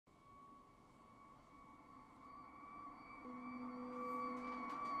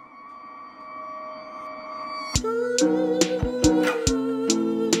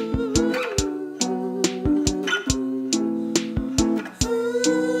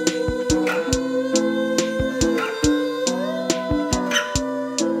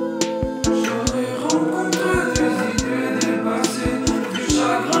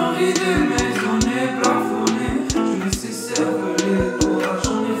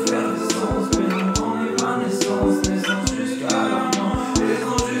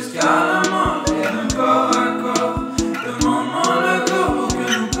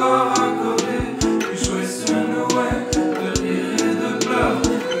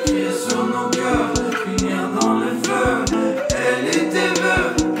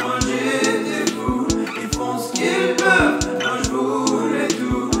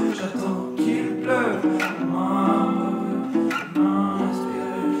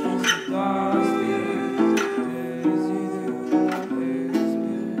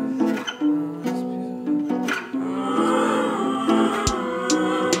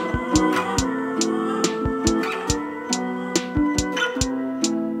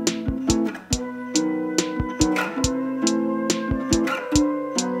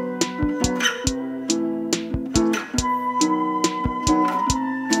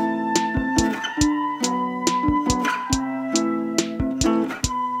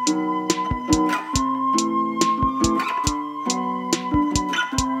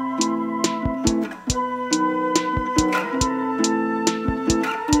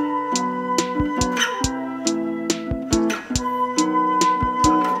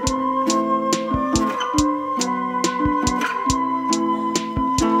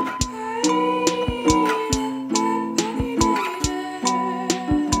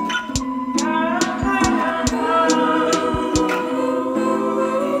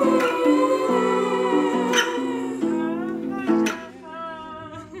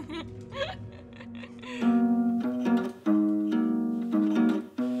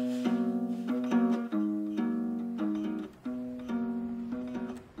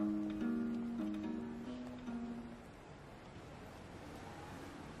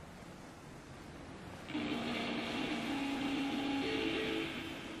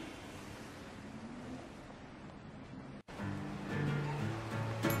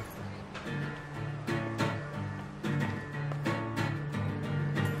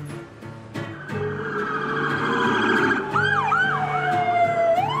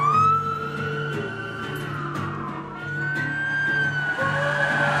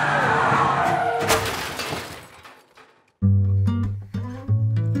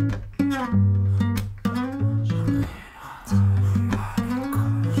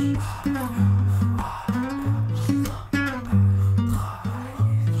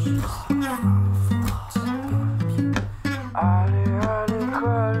Aller à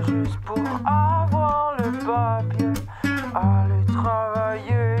l'école juste pour avoir le papier. Aller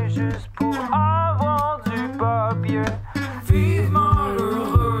travailler juste pour avoir du papier. Vivre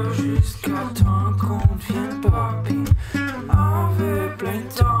malheureux jusqu'à temps qu'on devienne papy. Avec plein de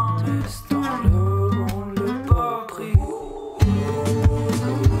temps, mais ce temps-là, on l'a pas pris.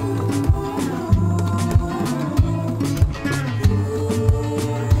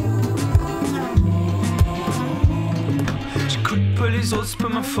 Les autres, c'est pas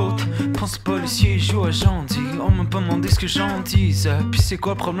ma faute. Pense policier, joue à gentil. On m'a pas demandé ce que j'en dise. Puis c'est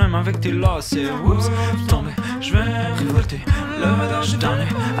quoi le problème avec tes lacets? Oups, tombé, je vais révolter. Là, je t'en ai.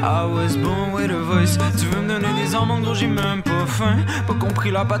 I was born with a voice. Tu veux me donner des hormones, gros, j'ai même pas faim. Pas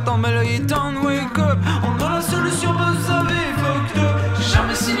compris la patente, mais là, il est temps de wake up. On a la solution, bah, vous savez, fucked up. J'ai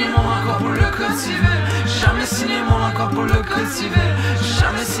jamais signé mon accord pour le code civil. J'ai jamais signé mon accord pour le code civil. J'ai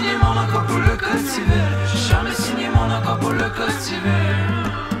jamais signé mon accord pour le code civil. J'ai jamais signé mon accord pour le code civil.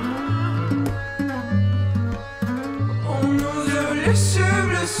 On nous a laissé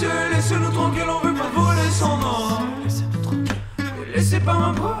blesser, laissez-nous tranquilles, on veut pas voler son or. Laissez pas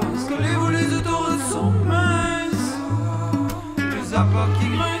ma poste, allez-vous les autoroutes sont minces. Les appâts qui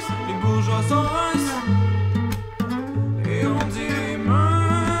grincent, les bourgeois s'enrincent. Et on dit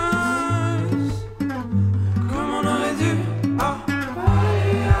mince, comme on aurait dû. Ah.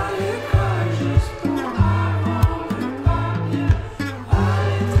 Aller à l'école juste pour avoir le papier.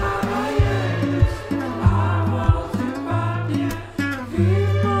 Aller travailler juste pour avoir du papier.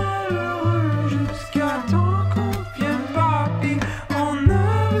 Vivre malheureux jusqu'à temps qu'on devienne papy. On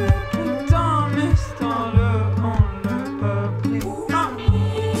avait plus de temps, mais ce temps-là, on l'a pas pris.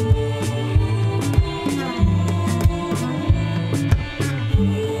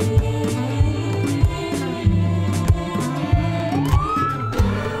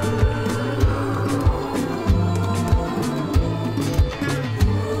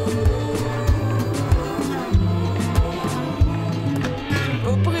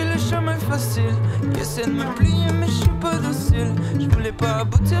 J'ai pris le chemin facile, qui essaie de me plier mais je suis pas docile. Je voulais pas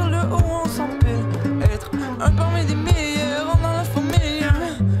aboutir le haut, on s'empile. Être un parmi des meilleurs, on a la famille.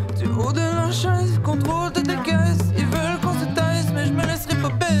 Du haut de la chaise, contrôle de tes caisses. Ils veulent qu'on se taise, mais je me laisserai pas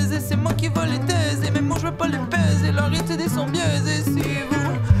baiser. C'est moi qui vais les taiser, mais moi je veux pas les baiser. Leurs idées sont biaisées. Si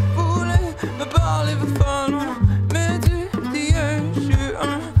vous voulez me parler, va falloir m'étudier. Je suis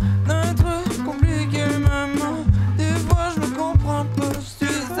un être compliqué, maman. Des fois je me comprends pas. Je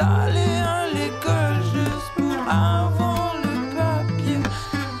suis allé à l'école juste pour avoir le papier.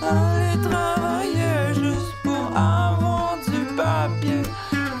 Aller travailler juste pour avoir du papier.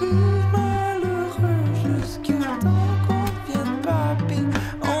 Vivre malheureux jusqu'à temps qu'on devienne papy.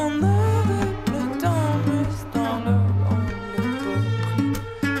 On avait plus de temps, mais ce temps-là, on l'a pas pris.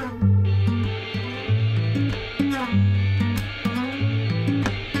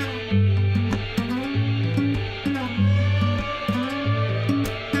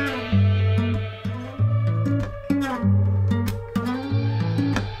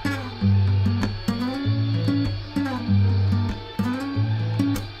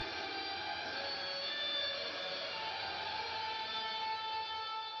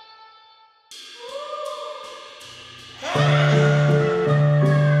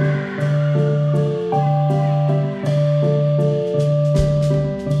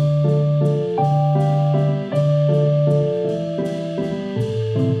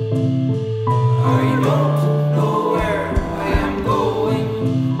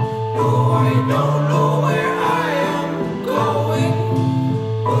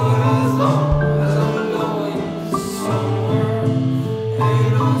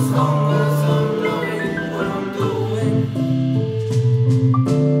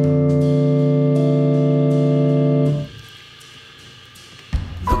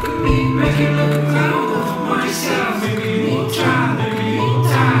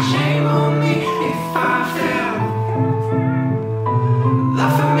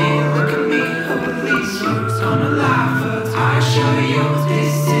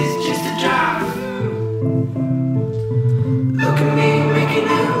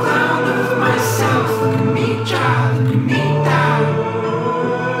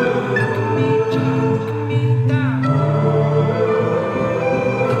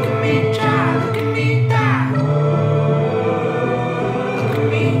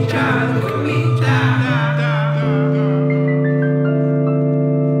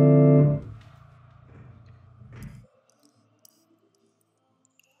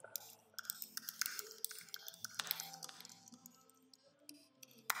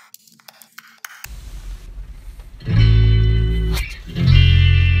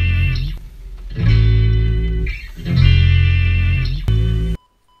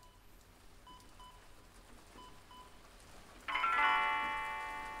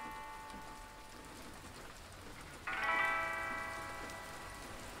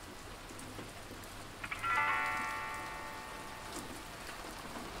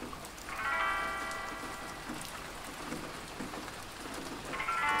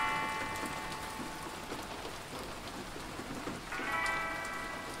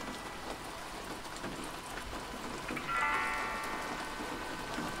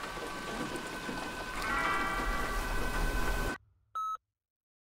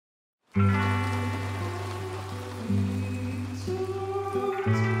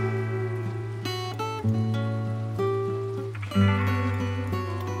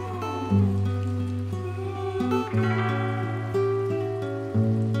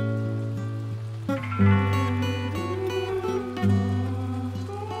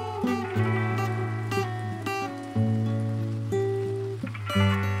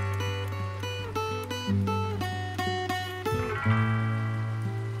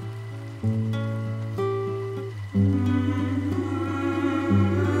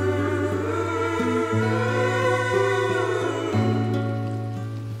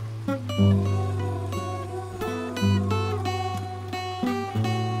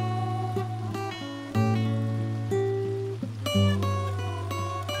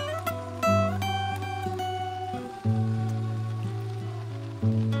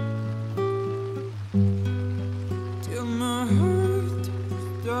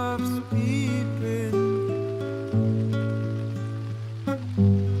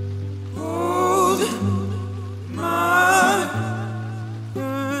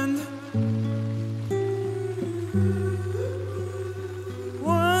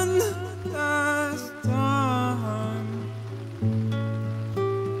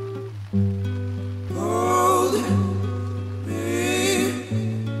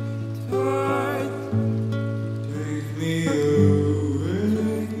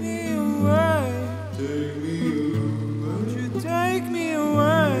 me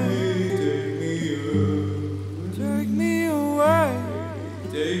away. Take me away. Take me away.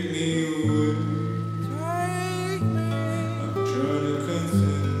 Take me. I'm trying to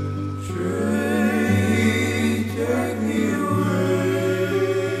concentrate. Take me away.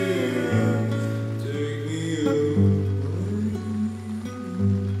 Take me away.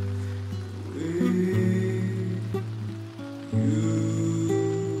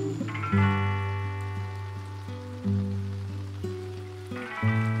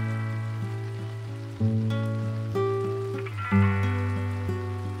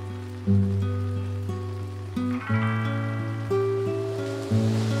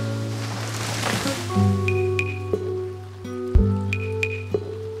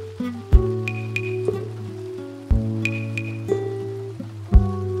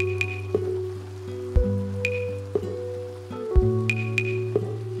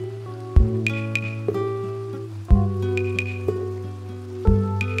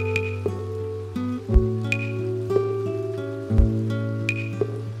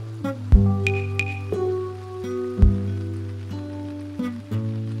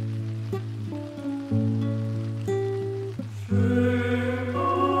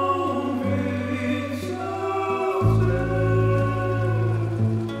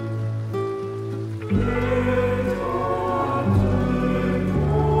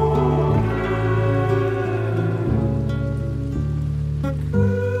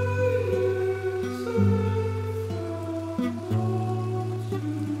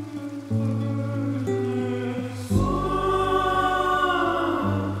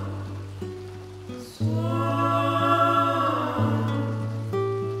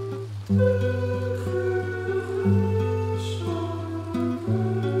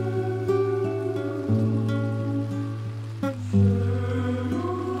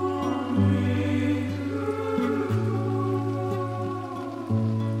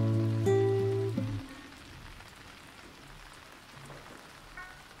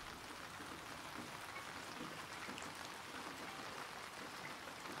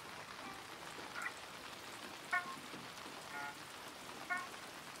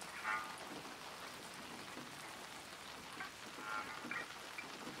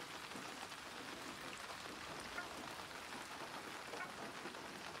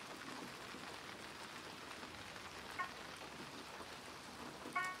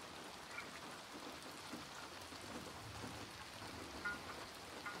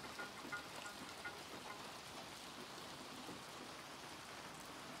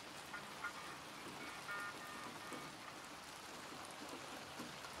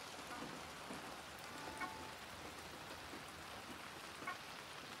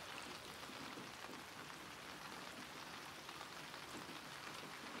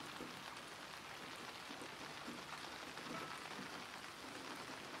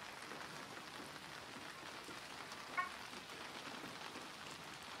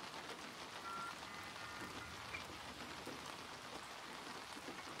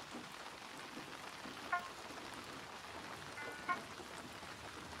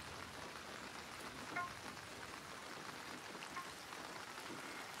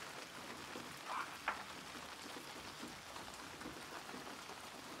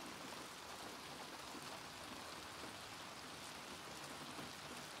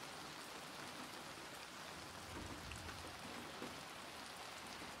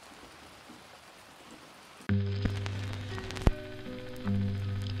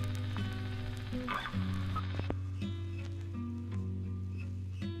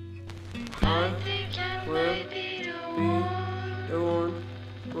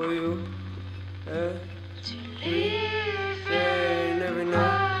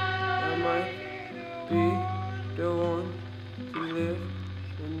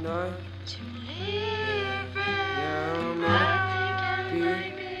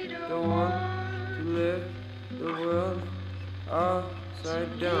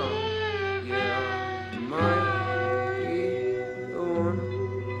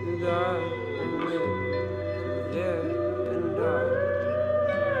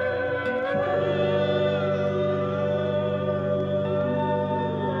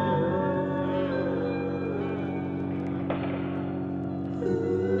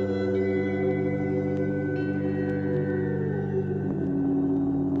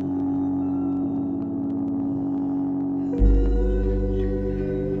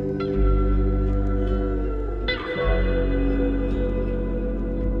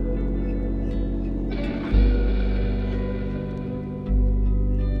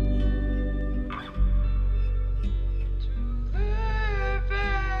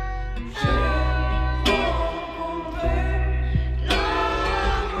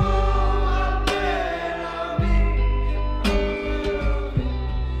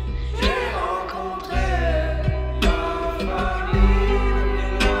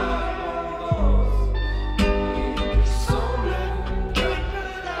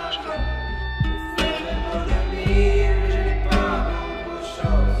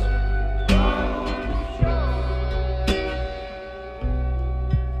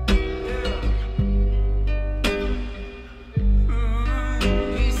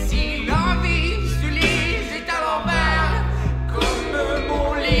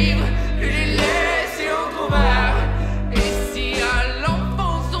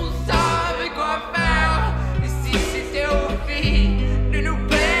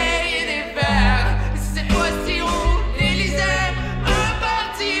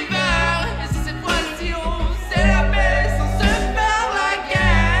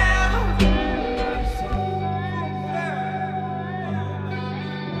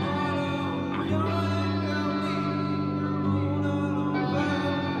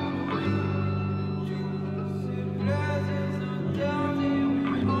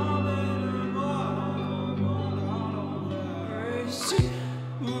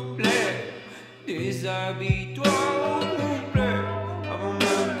 déshabille-toi au complet avant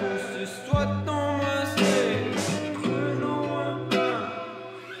même qu'on se soit embrassé. Prenons un bain,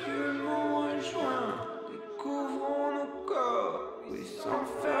 fumons un joint, découvrons nos corps, oui, sans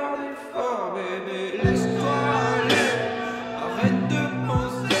faire d'effort, bébé, laisse-toi aller. Arrête de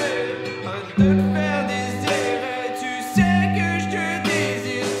penser, arrête de te faire désirer. Tu sais que je te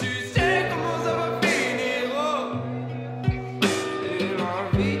désire, tu sais comment ça va finir. Oh, c'est la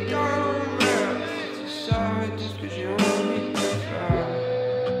vie dans l'envers. Tu savais tout ce que j'ai envie de faire.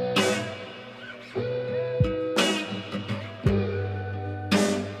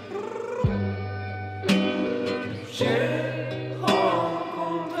 J'ai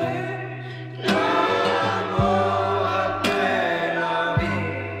rencontré l'amour après la vie,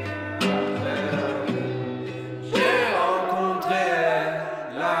 après la vie. J'ai rencontré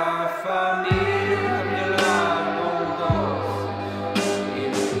la famille après l'abondance. Il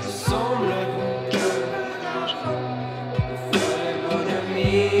me semble que de faire les bonnes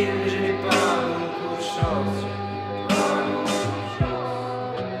amis, mais je n'ai pas beaucoup de chance. Pas beaucoup de chance.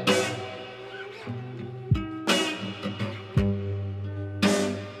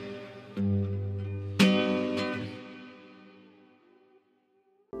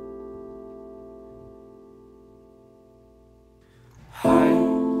 I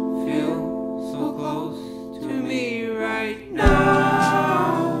feel so close to me right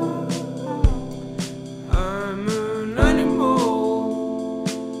now. I'm an animal,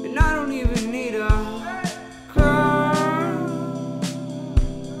 and I don't even need a car.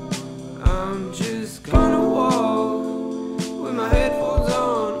 I'm just gonna walk with my headphones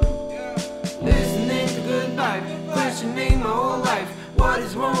on, listening to good life, questioning my whole life. What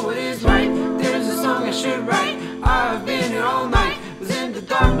is wrong, what is right? There's a song I should write. I've been here all night, was in the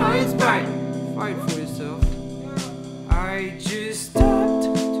dark, now it's bright. Fight for yourself. I just stopped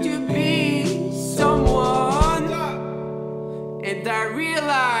to be someone, and I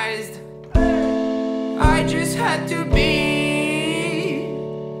realized I just had to be.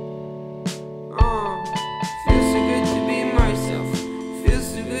 Feels so good to be myself. Feels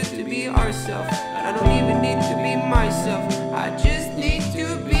so good to be ourselves. And I don't even need to be myself. I just need to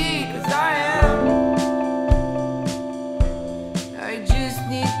be, 'cause I am. I just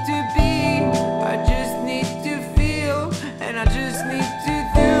need to be. I just need to feel. And I just need to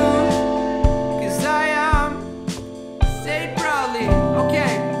do. 'Cause I am. Say it proudly.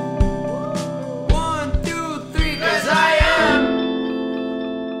 Okay. 1, 2, 3. 'Cause I am.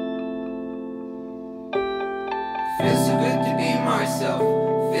 Feels so good to be myself.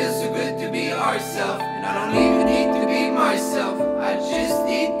 Feels so good to be ourselves. And I don't even need to be myself. I just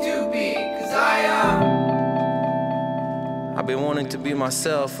need to be, 'cause I am. I've been wanting to be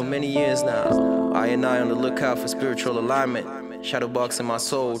myself for many years now. I and I on the lookout for spiritual alignment. Shadowboxing my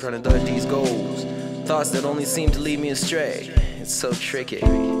soul, trying to dodge these goals. Thoughts that only seem to lead me astray. It's so tricky.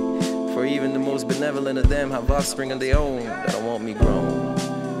 For even the most benevolent of them have offspring of their own that don't want me grown.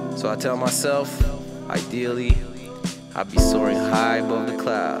 So I tell myself, ideally, I'd be soaring high above the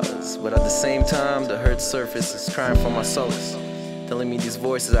clouds. But at the same time, the hurt surface is crying for my solace, telling me these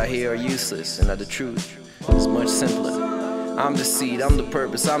voices I hear are useless and that the truth is much simpler. I'm the seed, I'm the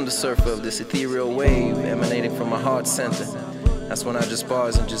purpose, I'm the surfer of this ethereal wave emanating from my heart center. That's when I just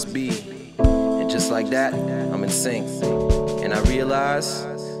pause and just be. And just like that, I'm in sync. And I realize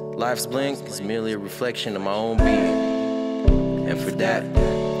life's blink is merely a reflection of my own being. And for that,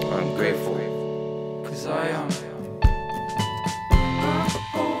 I'm grateful. 'Cause I am.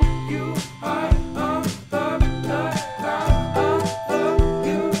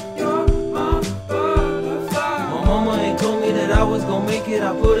 I was gonna make it,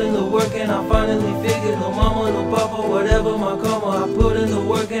 I put in the work and I finally figured. No mama, no papa, whatever my karma, I put in the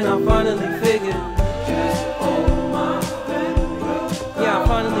work and I finally figured. Yeah, I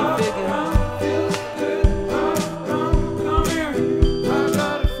finally figured. Come here, I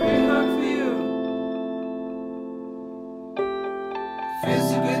got a free hug for you. Feels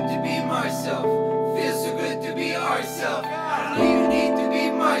so good to be myself. Feels so good to be ourselves. I don't even need to be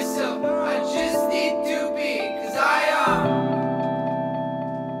myself. I just need to be, 'cause I am.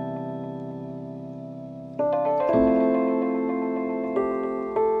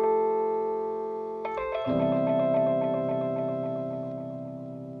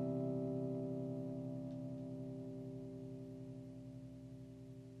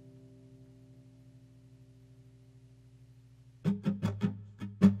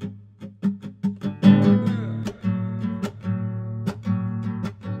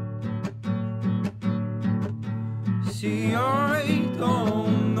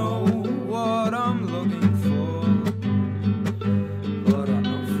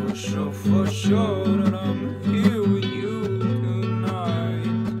 for sure that I'm here with you tonight.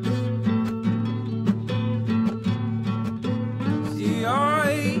 See,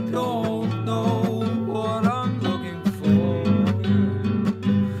 I don't know what I'm looking for,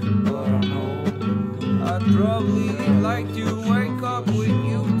 but I know I'd probably like to wake up with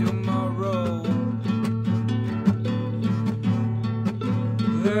you tomorrow.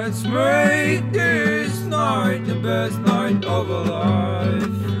 Let's make this night the best night of our life.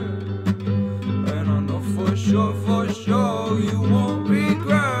 And I know for sure you won't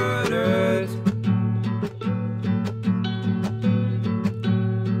regret it.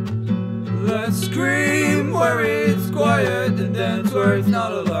 Let's scream where it's quiet and dance where it's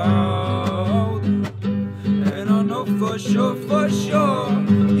not allowed. And I know for sure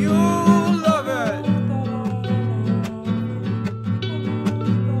you'll love it.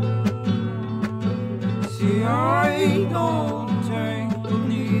 See, I don't think we'll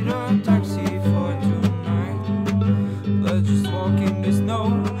need a taxi for tonight. Let's just walk in the snow,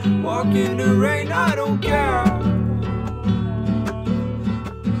 walk in the rain, I don't care.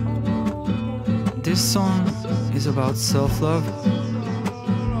 This song is about self-love.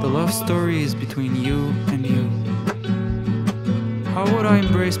 The love story is between you and you. How would I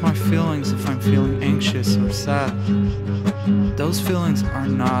embrace my feelings if I'm feeling anxious or sad? Those feelings are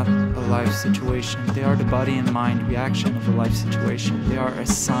not a life situation. They are the body and mind reaction of a life situation. They are a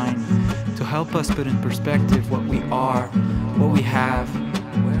sign to help us put in perspective what we are, what we have,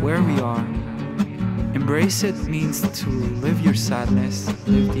 where we are. Embrace it means to live your sadness,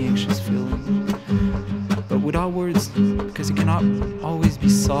 live the anxious feeling, but without words, because it cannot always be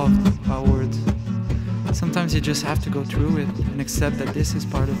solved by words. Sometimes you just have to go through it and accept that this is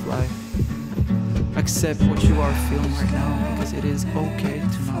part of life. Accept what you are feeling right now, because it is okay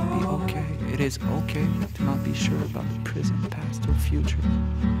to not be okay. It is okay to not be sure about the present, past, or future.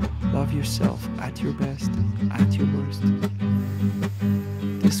 Love yourself at your best, at your worst.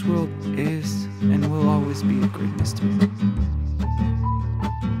 This world is and will always be a great mystery.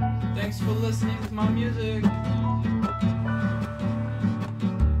 Thanks for listening to my music.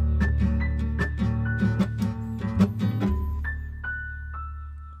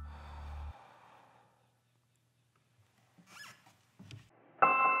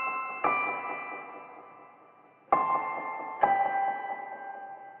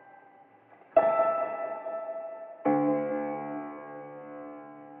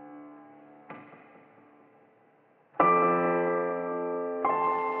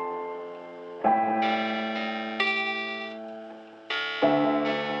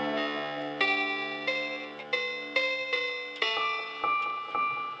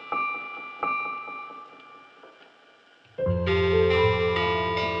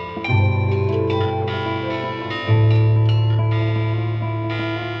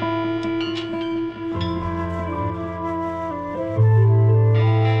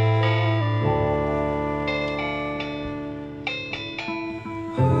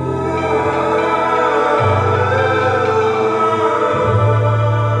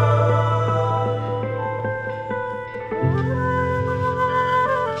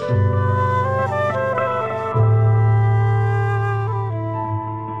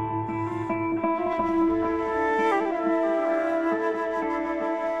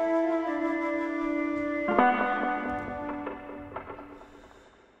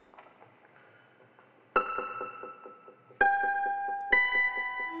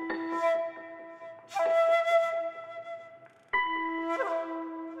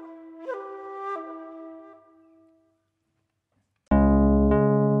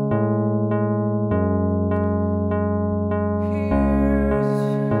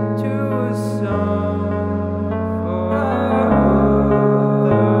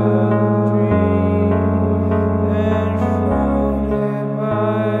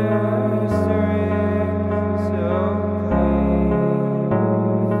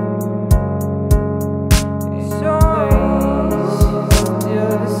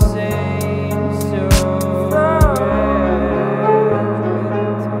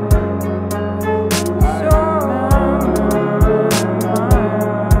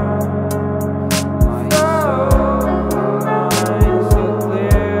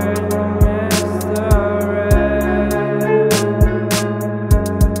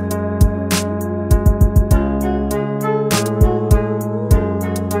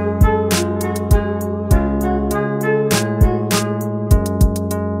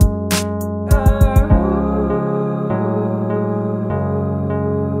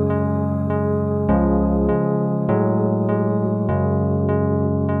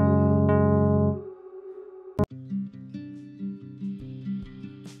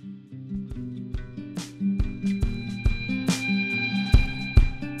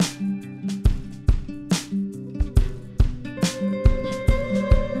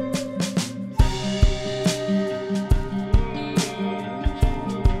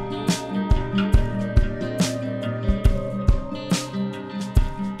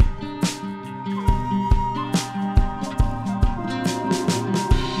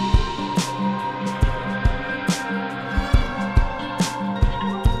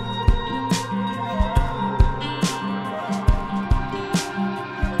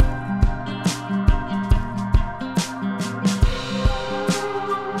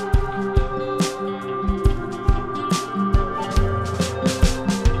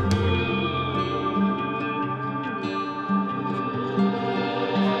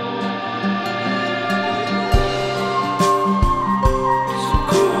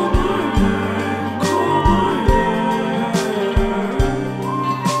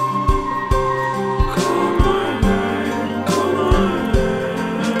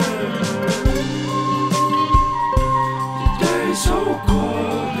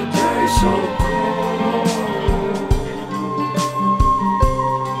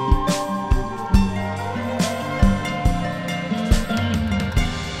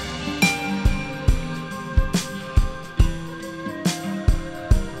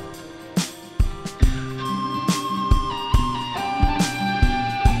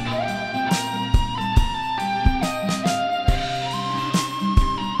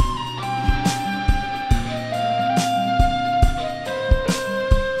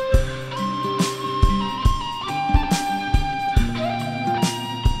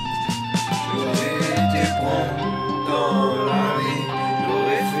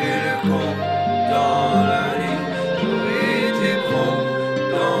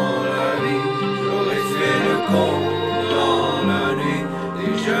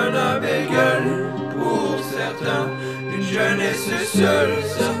 Des jeunes aveugles pour certains, une jeunesse seule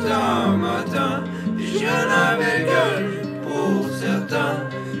certains matins. Des jeunes aveugles pour certains,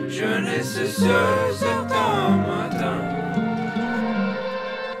 jeunesse seule certains matins.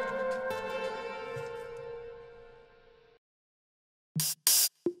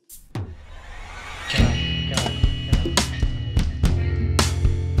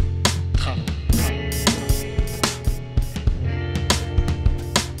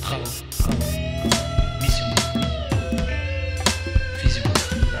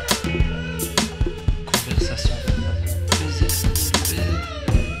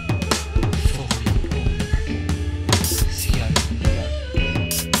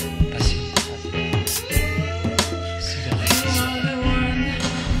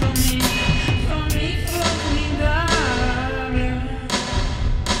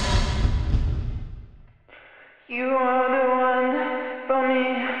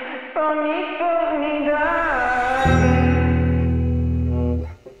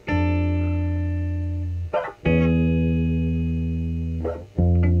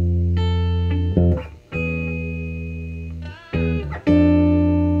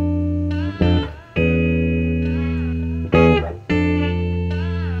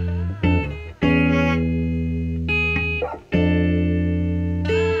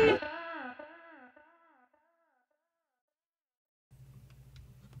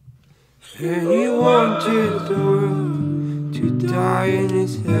 And he wanted the world to die in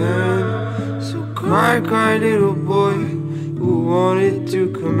his hand. So cry, cry, little boy, who wanted to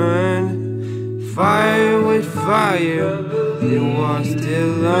command. Fire with fire, it was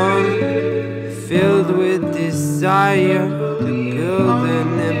still on, filled with desire to build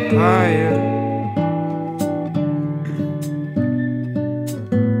an empire.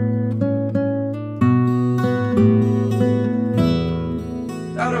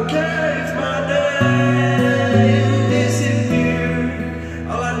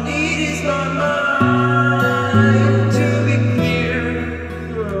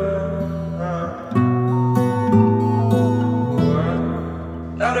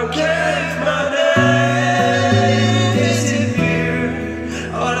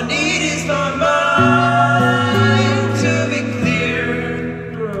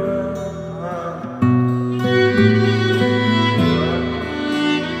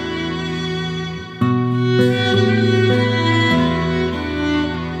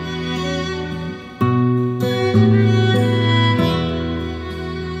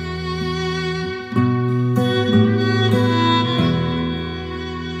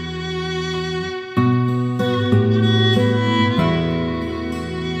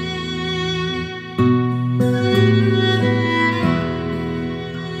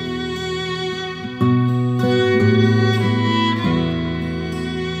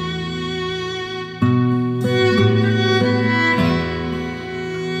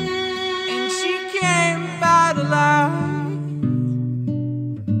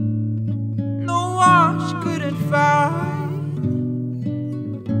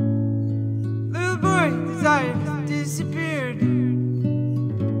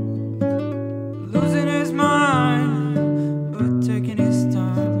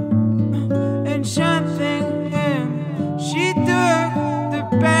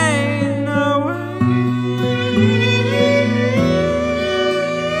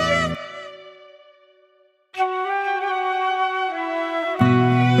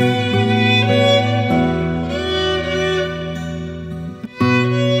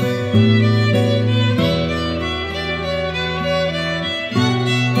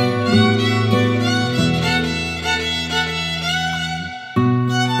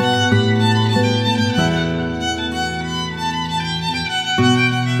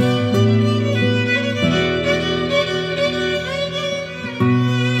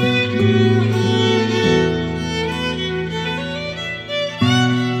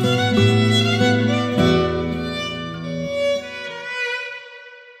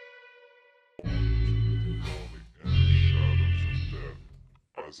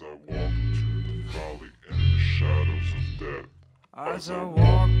 As I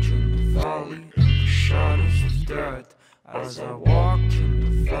walk in the valley of the shadows of death, as I walk in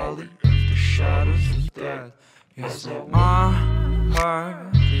the valley of the shadows of death, yes, my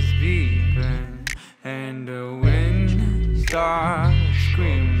heart is beating and the wind starts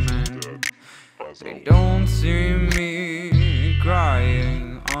screaming. They don't see me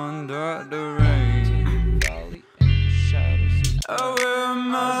crying under the rain. Valley of the shadows of death. Where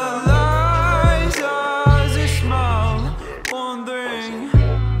my lies as a smile, wondering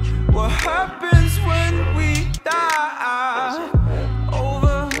what happens when we die. Oh,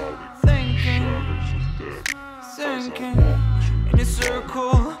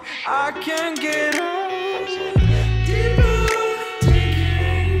 I can't get out.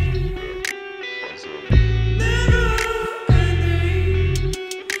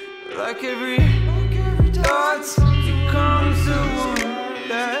 Like every thought becomes the one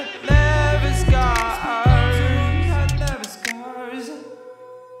that never scars.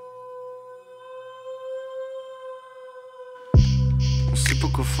 On sait pas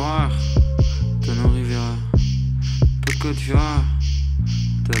quoi faire de nos rivières, peu de côte fière,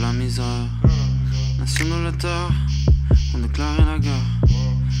 de la misère. Nationaux la terre, on déclarait la guerre.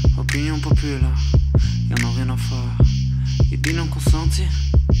 Opinion populaire, y'en a rien à faire. Et des non consentis.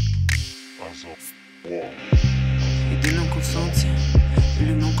 Et des non consentis, et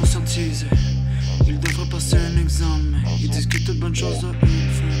les non conscientisés. Ils devraient passer un examen. Ils disent que toute bonne chose a une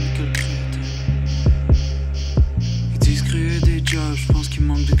fin, mais quelle créativité. Ils disent créer des jobs, je pense qu'ils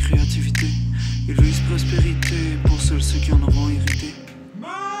manquent de créativité. Ils visent prospérité pour ceux qui en auront hérité.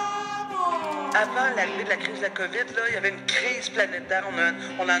 Avant l'arrivée de la crise de la COVID, là, il y avait une crise planétaire.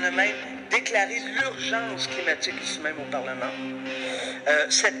 On en a même déclaré l'urgence climatique ici même au Parlement.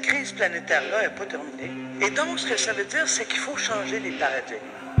 Cette crise planétaire-là n'est pas terminée. Et donc, ce que ça veut dire, c'est qu'il faut changer les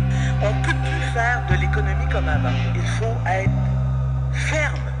paradigmes. On ne peut plus faire de l'économie comme avant. Il faut être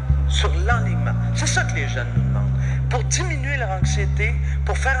ferme sur l'enlignement. C'est ça que les jeunes nous demandent. Pour diminuer leur anxiété,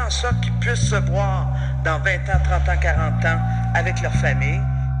 pour faire en sorte qu'ils puissent se voir dans 20 ans, 30 ans, 40 ans avec leur famille.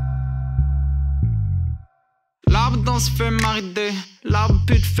 L'arbre danse fait marider, l'arbre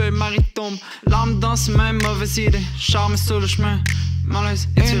pute fait mari tombe. L'arbre danse même mauvaise idée, charme sur le chemin. Malaise,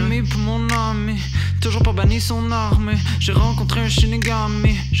 ennemi pour mon ami, toujours pas banni son armée. J'ai rencontré un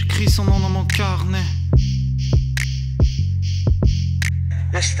shinigami, j'écris son nom dans mon carnet.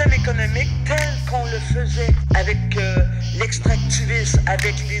 Le système économique tel qu'on le faisait avec l'extractivisme,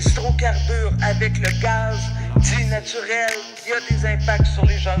 avec les hydrocarbures, avec le gaz dit naturel, qui a des impacts sur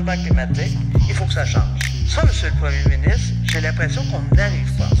les changements climatiques, il faut que ça change. Ça, Monsieur le Premier ministre, j'ai l'impression qu'on n'arrive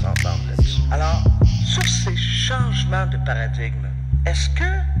pas à s'entendre là-dessus. Alors, sur ces changements de paradigme, est-ce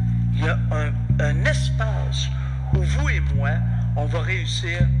qu'il y a un espace où vous et moi, on va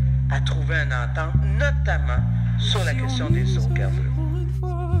réussir à trouver une entente, notamment sur la question des hydrocarbures?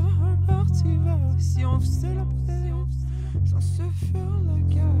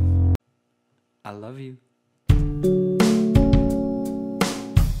 I love you.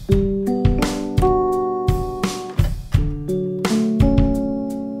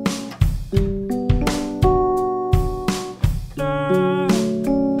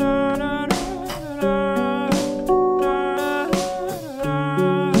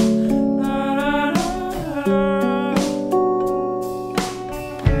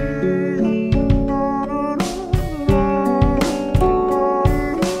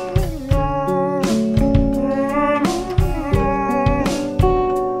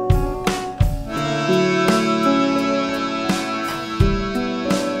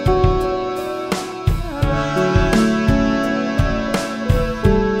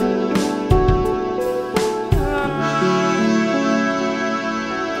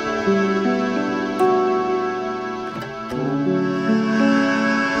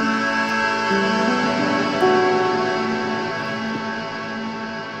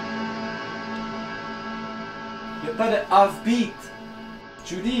 Offbeat.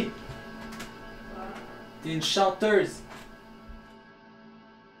 Judy, t'es une chanteuse.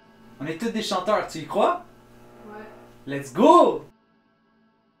 On est tous des chanteurs, tu y crois? Ouais. Let's go!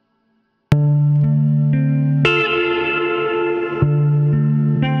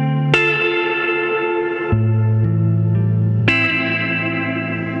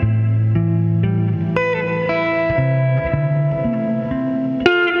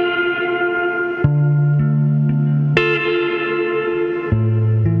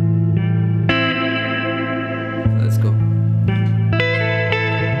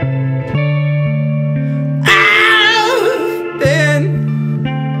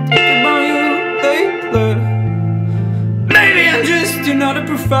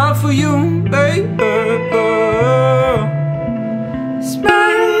 Profile for you, baby.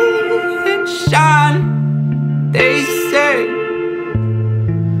 Smile and shine, they say.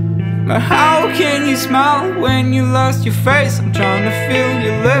 But how can you smile when you lost your face? I'm trying to feel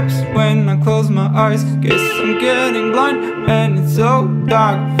your lips when I close my eyes. Guess I'm getting blind and it's so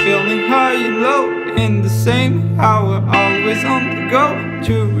dark. Feeling high and low in the same hour. Always on the go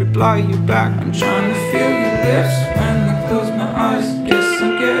to reply you back. I'm trying to feel your lips when I close my eyes. Guess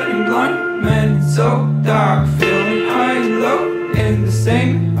I'm getting blind, man, it's so dark. Feeling high and low in the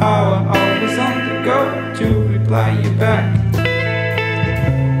same hour. Always on the go to reply you back.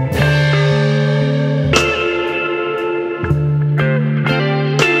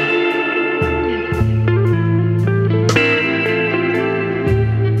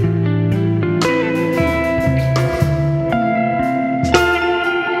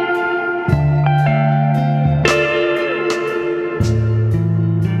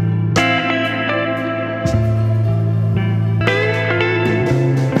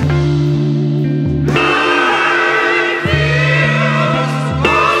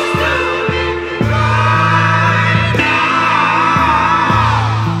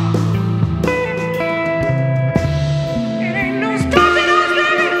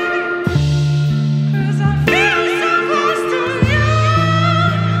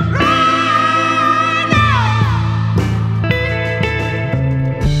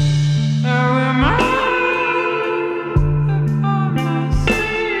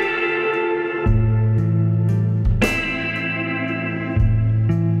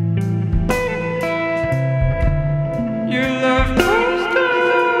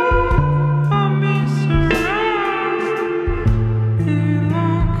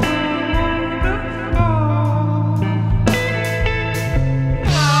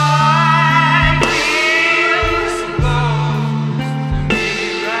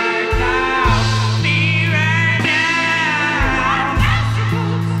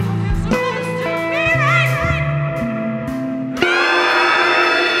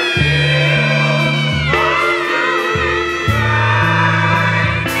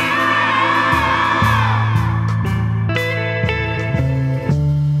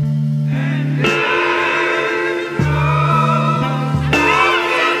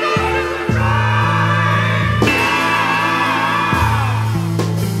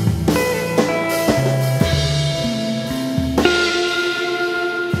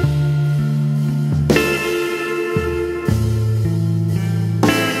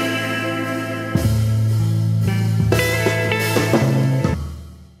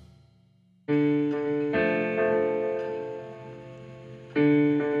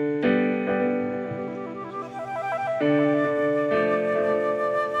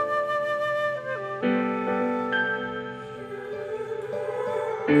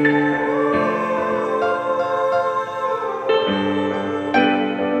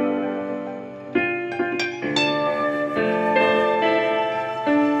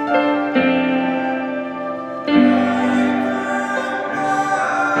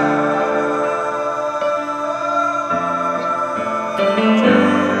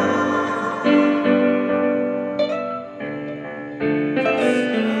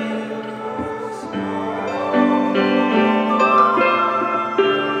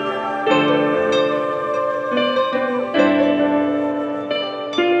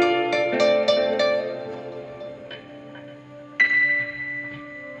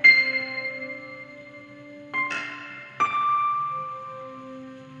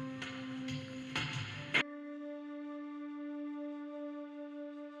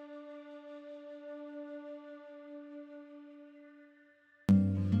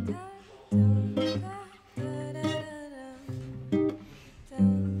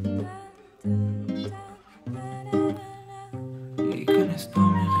 Ils connaissent pas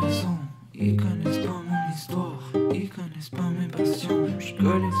mes raisons, ils connaissent pas mon histoire, ils connaissent pas mes passions. Je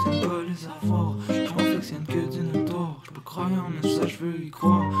collectionne pas les avoirs, je confectionne que du notoire. Je peux croire en ça, je veux y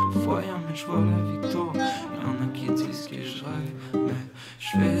croire. Voyant mais je vois la victoire. Y'en a qui disent que je rêve, mais je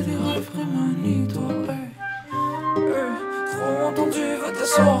fais des rêves prémonitoires. Trop entendu, va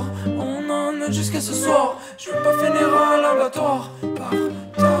t'asseoir. On en a jusqu'à ce soir. Je veux pas finir à l'abattoir.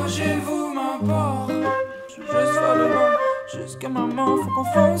 Partagez-vous ma part. Je veux juste faire le bon. Jusqu'à maman, faut qu'on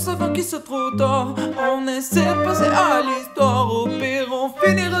fonce avant qu'il soit trop tard. On essaie de passer à l'histoire. Au pire, on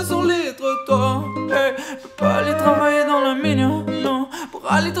finira sur les trottoirs. Hey, je peux pas aller travailler dans la mine, non.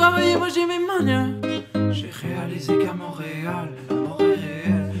 Pour aller travailler, moi j'ai mes manières. J'ai réalisé qu'à Montréal, l'amour est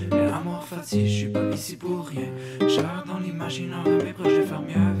réel. Et l'amour fatigue, je suis pas ici pour rien. J'erre dans l'imaginaire de mes proches, je vais faire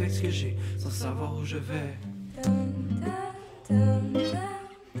mieux avec ce que j'ai, sans savoir où je vais.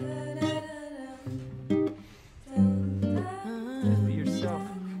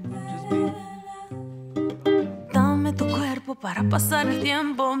 Dame tu cuerpo para pasar el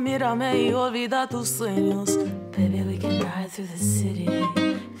tiempo. Mírame y olvida tus sueños. Baby, we can ride through the city.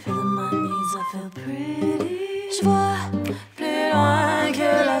 Feeling my needs, I feel pretty. Je vois plus loin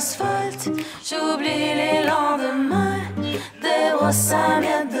que l'asphalte. J'oublie les lendemains. Des brosses à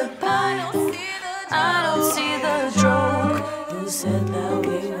miettes de paille. I don't see the joke. Who said that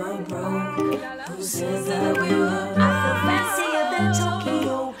we were broke? Who said that we were? I feel fancier than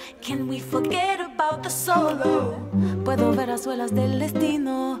Tokyo. Can we forget about the solo? Puedo ver las suelas del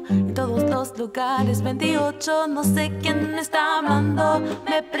destino en todos los lugares. 28, no sé quién está hablando.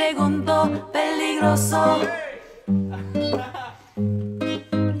 Me pregunto, peligroso.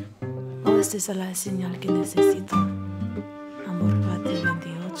 Oh, esa es la señal que necesito. Amor, bate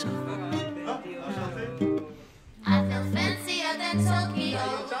 28. I feel fancier than Tokyo.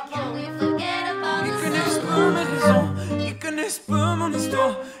 Can we forget about the solo? Ils connaissent pas mes raisons, ils connaissent pas mon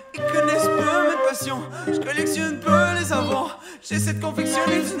histoire. Ils connaissent pas mes passions. Je collectionne pas les avoirs. J'essaie de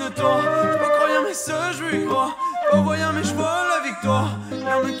confectionner du notoire. Je peux croire mais ça je veux y croire. Pas voyant mais je vois la victoire.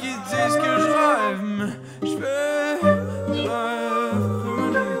 Y'en a qui disent que je rêve, mais je fais des rêves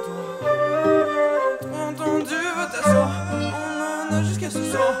prémonitoires. Trop entendu, va t'asseoir. On en a jusqu'à ce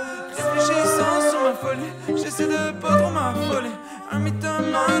soir. Réfléchissant sur ma folie, j'essaie de pas trop m'affoler. Un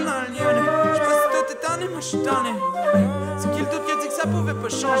mythomane, un lyonnais. J'sais pas si toi t'es tanné, moi j'suis tanné. Hey, c'est qui le doute qui a dit que ça pouvait pas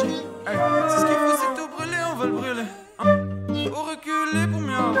changer? Hey, c'est ce qu'il faut, c'est tout brûler, on va le brûler. Faut reculer pour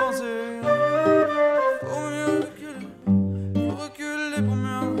mieux avancer. Faut mieux reculer. Faut reculer pour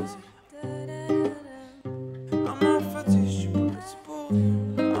mieux avancer.